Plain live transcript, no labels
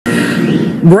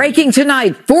Breaking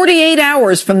tonight, 48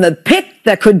 hours from the pick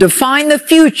that could define the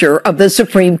future of the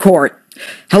Supreme Court.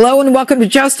 Hello and welcome to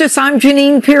Justice. I'm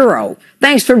Jeanine Pirro.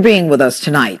 Thanks for being with us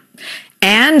tonight.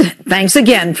 And thanks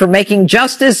again for making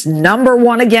Justice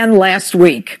 #1 again last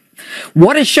week.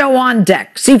 What a show on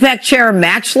deck. CPAC Chair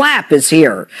Matt Schlapp is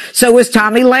here. So is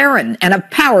Tommy Lahren, and a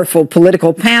powerful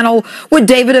political panel with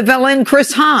David Avella and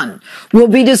Chris Hahn. We'll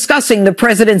be discussing the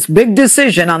president's big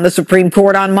decision on the Supreme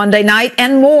Court on Monday night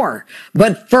and more.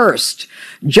 But first,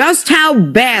 just how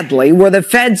badly were the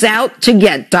feds out to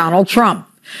get Donald Trump?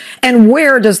 And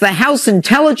where does the House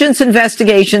Intelligence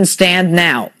investigation stand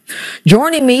now?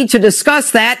 Joining me to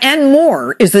discuss that and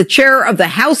more is the chair of the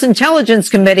House Intelligence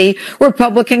Committee,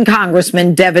 Republican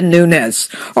Congressman Devin Nunes.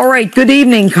 All right, good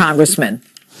evening, Congressman.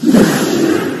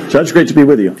 Judge, great to be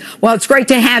with you. Well, it's great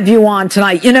to have you on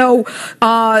tonight. You know,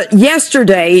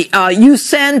 yesterday you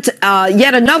sent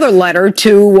yet another letter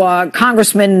to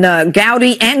Congressman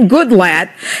Gowdy and Goodlatte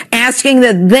asking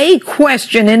that they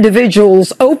question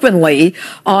individuals openly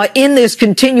in this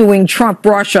continuing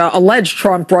alleged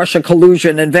Trump-Russia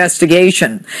collusion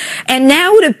investigation. And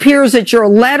now it appears that your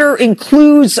letter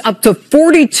includes up to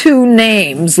 42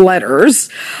 letters,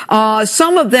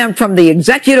 some of them from the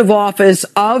executive office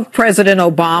of President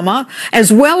Obama,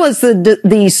 as well as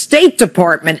the State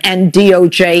Department and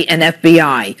DOJ and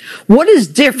FBI. What is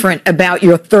different about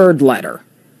your third letter?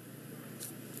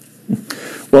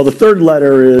 Well, the third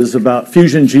letter is about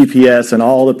Fusion GPS and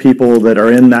all the people that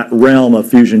are in that realm of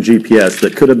Fusion GPS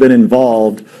that could have been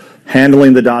involved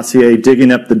handling the dossier,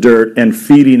 digging up the dirt, and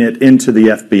feeding it into the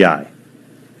FBI.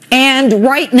 And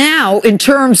right now, in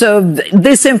terms of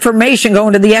this information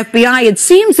going to the FBI, it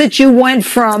seems that you went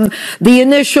from the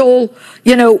initial,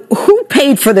 who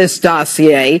paid for this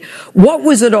dossier? What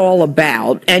was it all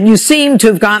about? And you seem to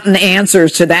have gotten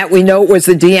answers to that. We know it was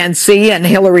the DNC and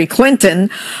Hillary Clinton,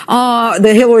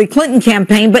 the Hillary Clinton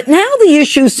campaign. But now the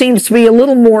issue seems to be a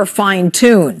little more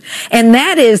fine-tuned. And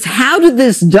that is, how did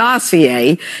this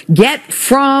dossier get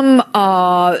from,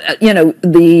 the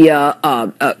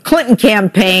Clinton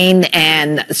campaign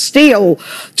and Steele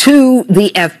to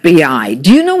the FBI?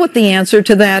 Do you know what the answer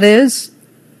to that is?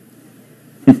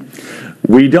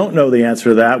 We don't know the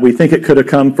answer to that. We think it could have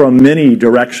come from many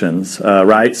directions,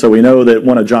 right? So we know that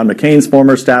one of John McCain's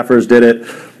former staffers did it.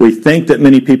 We think that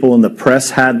many people in the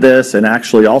press had this and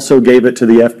actually also gave it to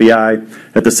the FBI.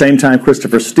 At the same time,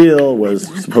 Christopher Steele was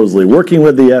supposedly working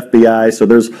with the FBI. So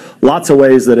there's lots of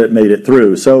ways that it made it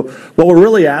through. So what we're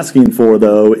really asking for,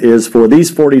 though, is for these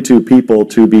 42 people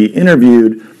to be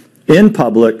interviewed in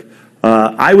public.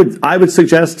 I would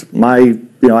suggest I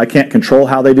can't control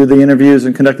how they do the interviews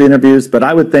and conduct the interviews, but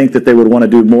I would think that they would want to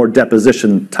do more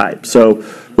deposition type. So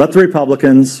let the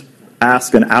Republicans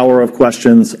ask an hour of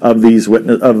questions of these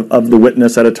of the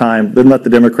witness at a time, then let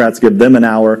the Democrats give them an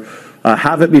hour.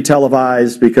 Have it be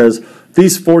televised, because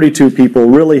these 42 people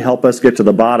really help us get to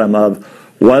the bottom of,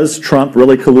 was Trump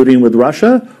really colluding with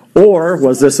Russia, or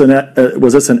was this an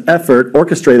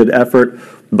orchestrated effort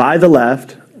by the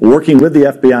left, working with the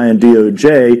FBI and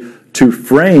DOJ to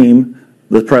frame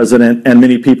the president and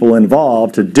many people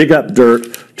involved to dig up dirt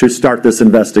to start this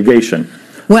investigation?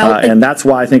 Well, and that's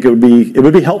why I think it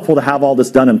would be helpful to have all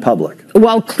this done in public.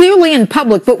 Well, clearly in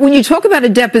public, but when you talk about a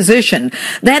deposition,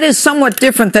 that is somewhat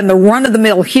different than the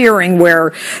run-of-the-mill hearing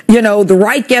where, the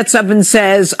right gets up and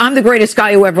says, I'm the greatest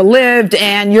guy who ever lived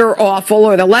and you're awful,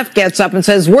 or the left gets up and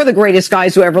says, we're the greatest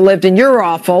guys who ever lived and you're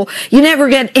awful. You never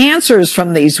get answers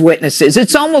from these witnesses.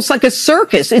 It's almost like a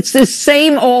circus. It's the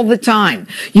same all the time.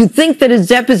 You think that a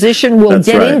deposition will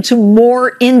get into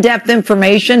more in-depth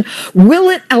information? Will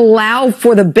it allow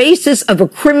for the basis of a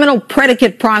criminal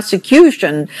predicate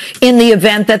prosecution in the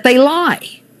event that they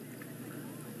lie?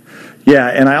 Yeah,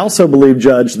 and I also believe,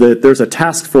 Judge, that there's a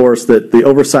task force that the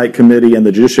Oversight Committee and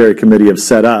the Judiciary Committee have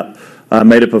set up,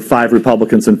 made up of 5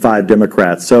 Republicans and 5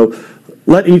 Democrats. So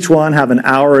let each one have an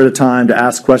hour at a time to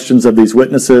ask questions of these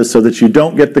witnesses so that you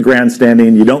don't get the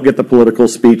grandstanding, you don't get the political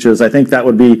speeches. I think that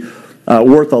would be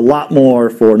worth a lot more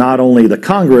for not only the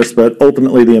Congress, but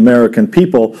ultimately the American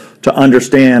people to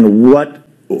understand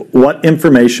what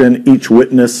information each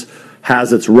witness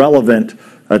has that's relevant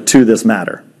to this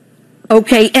matter.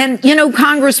 Okay. And,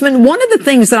 Congressman, one of the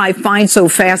things that I find so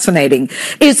fascinating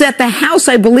is that the House,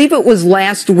 I believe it was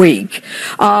last week,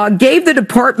 gave the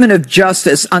Department of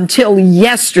Justice until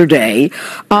yesterday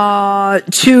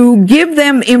to give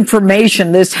them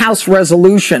information, this House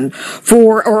resolution,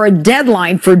 or a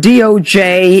deadline for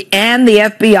DOJ and the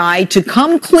FBI to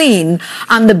come clean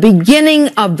on the beginning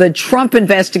of the Trump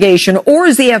investigation, or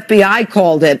as the FBI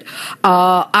called it,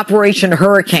 Operation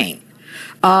Hurricane.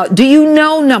 Do you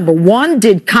know, number one,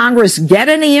 did Congress get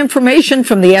any information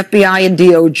from the FBI and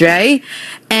DOJ?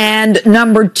 And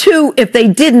number two, if they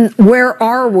didn't, where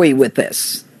are we with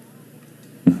this?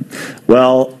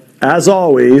 Well, as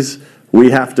always,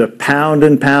 we have to pound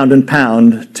and pound and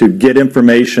pound to get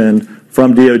information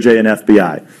from DOJ and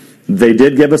FBI. They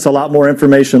did give us a lot more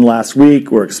information last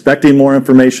week. We're expecting more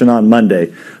information on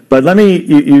Monday. But let me,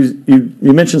 you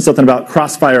mentioned something about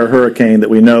Crossfire Hurricane that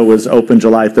we know was open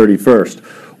July 31st.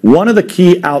 One of the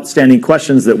key outstanding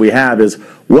questions that we have is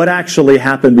what actually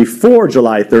happened before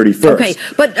July 31st. Okay,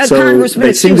 but so Congressman,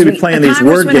 they seem to be playing these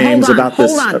word games about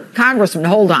this. Hold on, Congressman,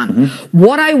 hold on.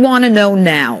 What I want to know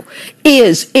now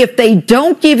is if they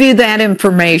don't give you that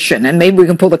information, and maybe we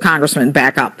can pull the Congressman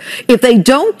back up, if they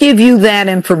don't give you that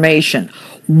information,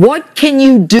 what can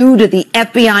you do to the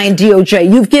FBI and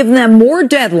DOJ? You've given them more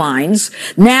deadlines.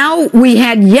 Now we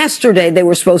had yesterday they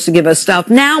were supposed to give us stuff.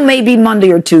 Now maybe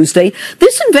Monday or Tuesday.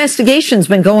 This investigation's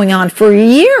been going on for a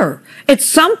year. At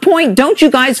some point, don't you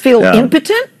guys feel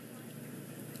impotent?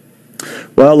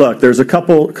 Well, look, there's a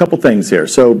couple things here.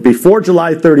 So before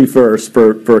July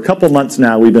 31st, for a couple months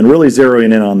now, we've been really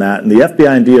zeroing in on that. And the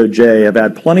FBI and DOJ have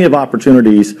had plenty of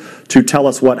opportunities to tell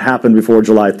us what happened before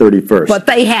July 31st. But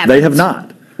they haven't. They have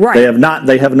not. Right. They have not.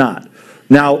 They have not.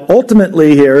 Now,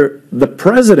 ultimately here, the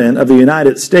President of the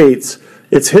United States,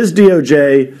 it's his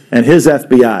DOJ and his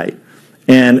FBI.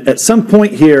 And at some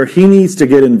point here, he needs to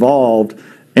get involved.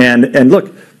 And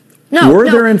look, were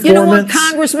there informants you know what,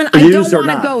 Congressman, I don't want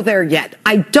to go there yet.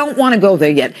 I don't want to go there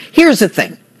yet. Here's the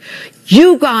thing.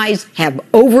 You guys have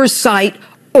oversight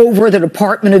over the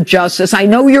Department of Justice. I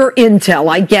know you're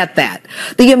intel. I get that.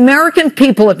 The American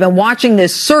people have been watching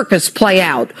this circus play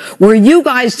out where you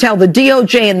guys tell the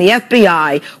DOJ and the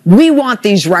FBI, we want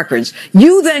these records.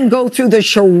 You then go through the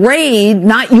charade,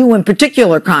 not you in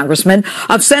particular, Congressman,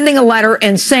 of sending a letter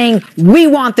and saying, we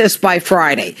want this by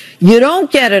Friday. You don't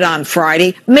get it on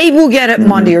Friday. Maybe we'll get it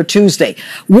Monday or Tuesday.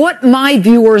 What my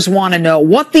viewers want to know,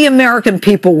 what the American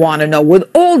people want to know,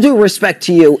 with all due respect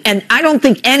to you, and I don't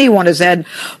think anyone has had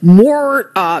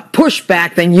more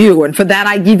pushback than you, and for that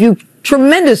I give you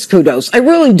tremendous kudos. I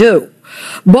really do.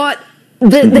 But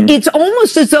it's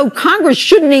almost as though Congress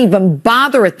shouldn't even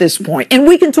bother at this point. And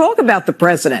we can talk about the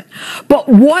president, but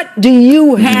what do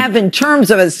you have in terms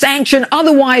of a sanction?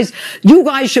 Otherwise, you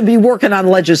guys should be working on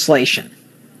legislation.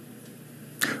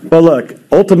 Well, look,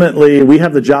 ultimately, we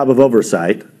have the job of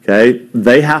oversight, okay?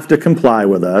 They have to comply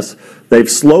with us. They've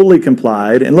slowly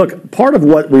complied. And look, part of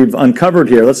what we've uncovered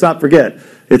here, let's not forget,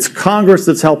 it's Congress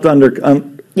that's helped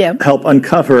help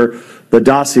uncover the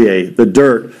dossier, the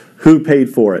dirt, who paid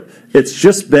for it. It's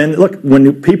just been, look,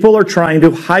 when people are trying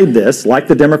to hide this, like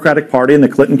the Democratic Party and the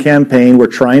Clinton campaign were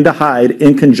trying to hide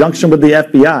in conjunction with the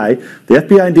FBI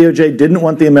and DOJ didn't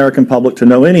want the American public to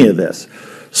know any of this.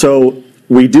 So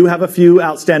we do have a few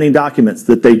outstanding documents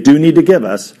that they do need to give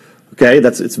us. Okay,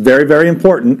 it's very, very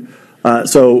important.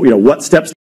 So, what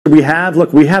steps do we have?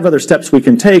 Look, we have other steps we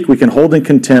can take. We can hold in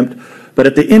contempt. But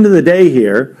at the end of the day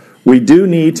here, we do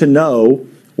need to know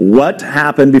what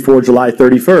happened before July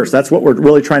 31st. That's what we're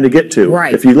really trying to get to.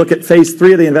 Right. If you look at phase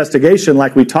 3 of the investigation,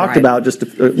 like we talked about just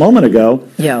a moment ago,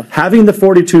 having the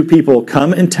 42 people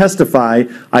come and testify,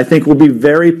 I think will be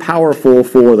very powerful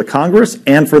for the Congress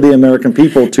and for the American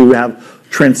people to have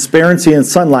transparency and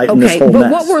sunlight in this whole mess.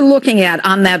 But what we're looking at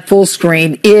on that full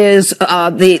screen is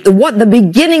the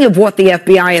beginning of what the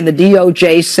FBI and the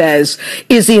DOJ says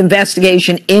is the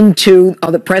investigation into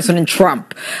the President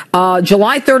Trump.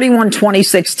 July 31,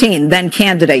 2016, then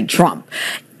candidate Trump.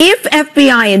 If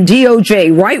FBI and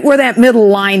DOJ, right where that middle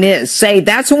line is, say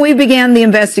that's when we began the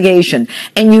investigation,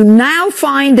 and you now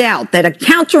find out that a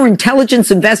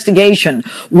counterintelligence investigation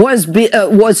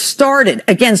was started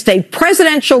against a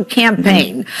presidential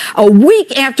campaign a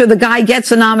week after the guy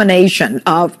gets a nomination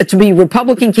to be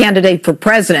Republican candidate for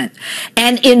president,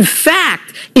 and in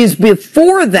fact is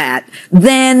before that,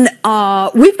 then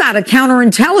we've got a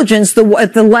counterintelligence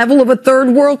at the level of a third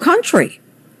world country.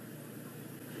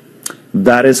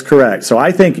 That is correct. So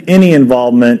I think any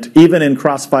involvement, even in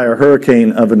Crossfire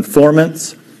Hurricane, of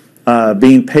informants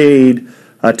being paid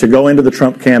to go into the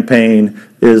Trump campaign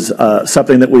is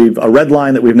something that a red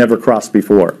line that we've never crossed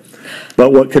before.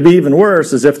 But what could be even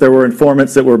worse is if there were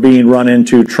informants that were being run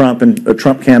into Trump and a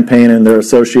Trump campaign and their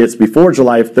associates before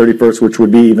July 31st, which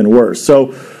would be even worse. So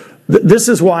this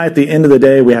is why at the end of the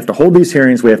day, we have to hold these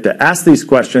hearings, we have to ask these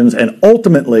questions, and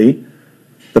ultimately,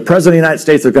 the President of the United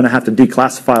States is going to have to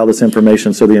declassify all this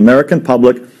information so the American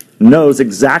public knows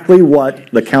exactly what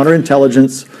the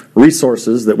counterintelligence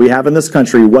resources that we have in this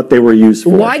country, what they were used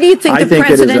for. Why do you think Why do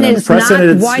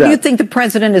you think the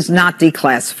President is not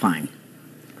declassifying?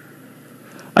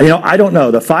 I don't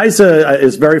know. The FISA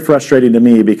is very frustrating to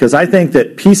me because I think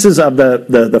that pieces of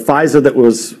the FISA that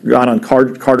was got on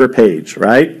Carter Page,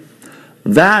 right?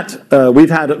 That we've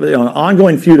had an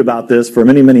ongoing feud about this for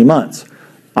many, many months.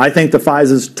 I think the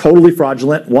FISA is totally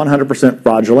fraudulent, 100%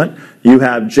 fraudulent. You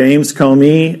have James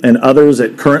Comey and others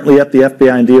currently at the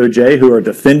FBI and DOJ who are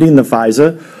defending the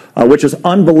FISA, which is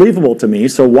unbelievable to me.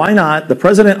 So why not? The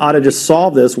president ought to just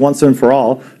solve this once and for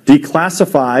all,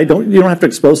 declassify. You don't have to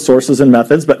expose sources and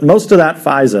methods, but most of that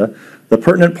FISA, the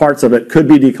pertinent parts of it, could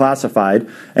be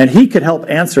declassified, and he could help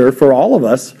answer for all of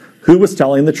us who was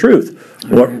telling the truth.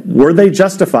 Were they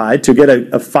justified to get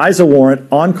a FISA warrant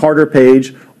on Carter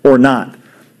Page or not?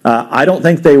 I don't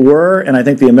think they were, and I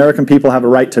think the American people have a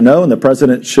right to know, and the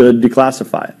president should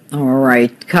declassify it. All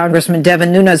right. Congressman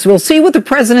Devin Nunes, we'll see what the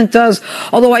president does,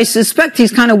 although I suspect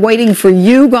he's kind of waiting for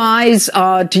you guys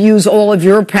to use all of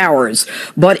your powers.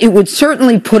 But it would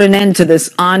certainly put an end to this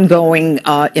ongoing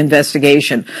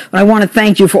investigation. And I want to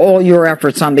thank you for all your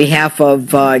efforts on behalf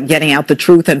of getting out the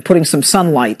truth and putting some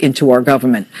sunlight into our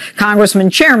government.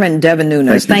 Congressman Chairman Devin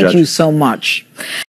Nunes, thank you so much.